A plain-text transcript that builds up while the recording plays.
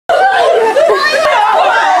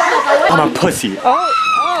I'm a pussy.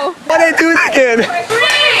 Oh. Why did I do it again?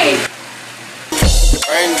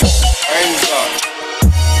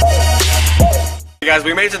 Hey guys,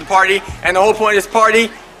 we made it to the party, and the whole point of this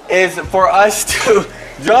party is for us to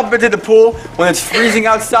jump into the pool when it's freezing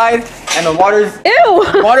outside and the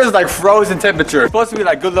water's like frozen temperature. It's supposed to be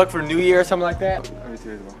like good luck for New Year or something like that. Let me see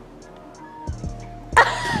this one.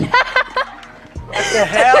 What the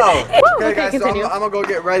hell? Okay guys, so I'm gonna go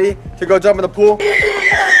get ready to go jump in the pool.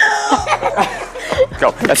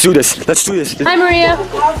 Go, let's do this. Let's do this. Hi Maria.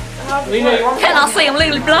 Cannot see I'm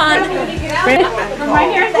legally blind. I'm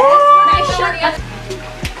right here.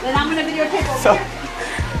 Then I'm gonna videotape over here.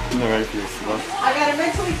 I'm not ready for this. I gotta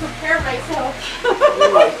mentally prepare myself. Oh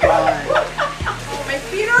my god. My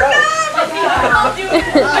feet are numb. I'll do it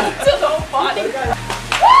to the whole body.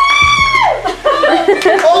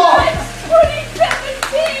 Oh!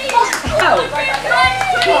 2017! Oh.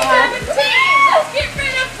 2017! Let's get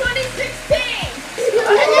rid of 2016!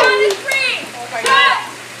 On the count of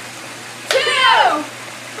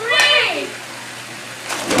 3!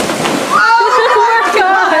 1, 2,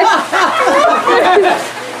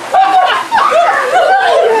 3!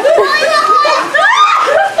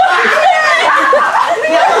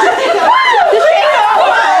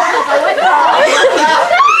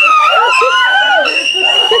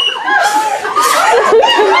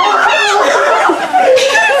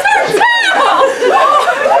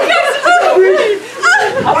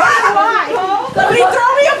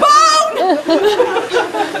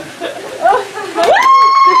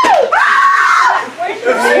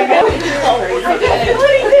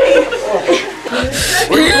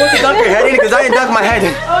 Because I didn't dunk my head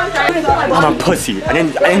in. I'm a pussy. I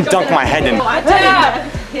didn't dunk my head in.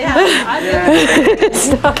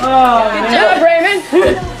 Stop. Good job, Raymond.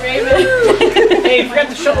 Hey, you forgot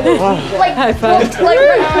to show the like high five. Like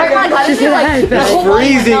right It's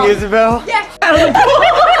freezing, Isabel. Yeah.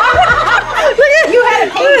 Look at you had a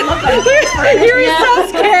pain look like you were so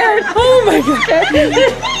scared. Oh my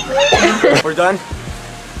god. We're done.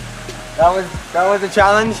 That was the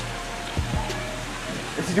challenge.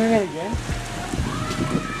 Is he doing it again?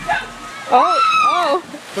 Oh.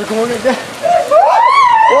 We're going again.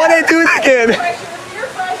 Why did I do it again?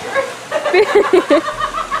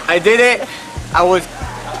 I did it. I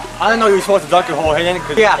don't know you were supposed to dunk your whole head in.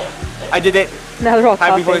 Yeah, I did it. Now they're all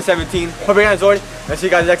Happy coughing. 2017. Hope you guys enjoyed. I'll see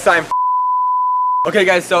you guys next time. Okay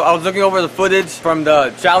guys, so I was looking over the footage from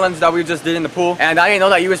the challenge that we just did in the pool, and I didn't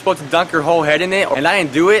know that you were supposed to dunk your whole head in it, and I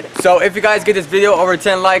didn't do it. So if you guys get this video over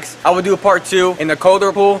 10 likes, I will do a part 2 in the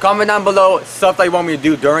colder pool. Comment down below stuff that you want me to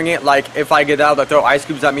do during it, like if I get out to throw ice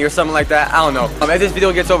cubes at me or something like that. I don't know. If this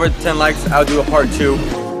video gets over 10 likes, I'll do a part 2.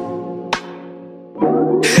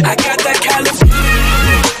 I got